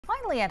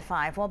Finally at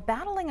 5, while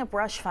battling a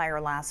brush fire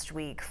last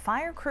week,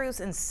 fire crews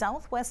in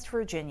Southwest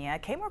Virginia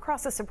came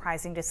across a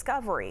surprising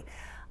discovery: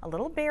 a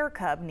little bear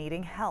cub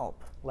needing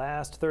help.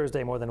 Last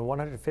Thursday, more than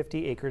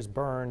 150 acres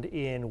burned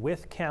in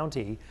Wythe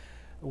County.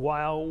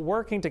 While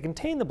working to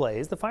contain the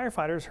blaze, the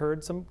firefighters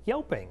heard some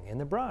yelping in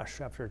the brush.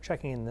 After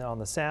checking on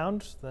the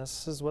sound,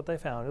 this is what they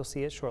found. You'll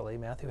see it shortly.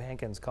 Matthew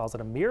Hankins calls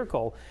it a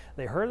miracle.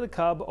 They heard the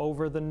cub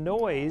over the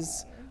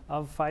noise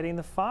of fighting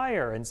the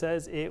fire and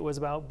says it was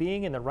about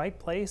being in the right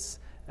place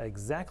at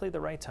exactly the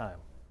right time.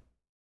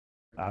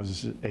 I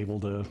was able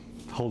to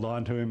hold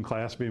on to him,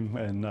 clasp him,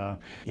 and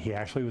he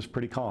actually was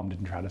pretty calm.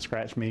 Didn't try to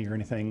scratch me or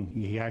anything.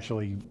 He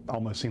actually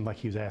almost seemed like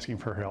he was asking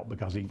for help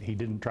because he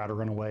didn't try to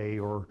run away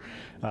or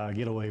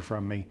get away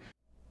from me.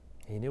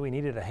 He knew he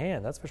needed a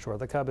hand, that's for sure.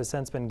 The cub has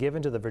since been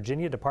given to the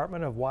Virginia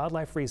Department of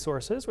Wildlife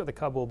Resources, where the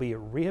cub will be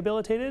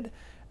rehabilitated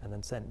and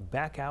then sent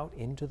back out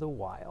into the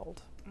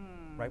wild.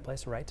 Right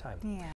place, right time. Yeah.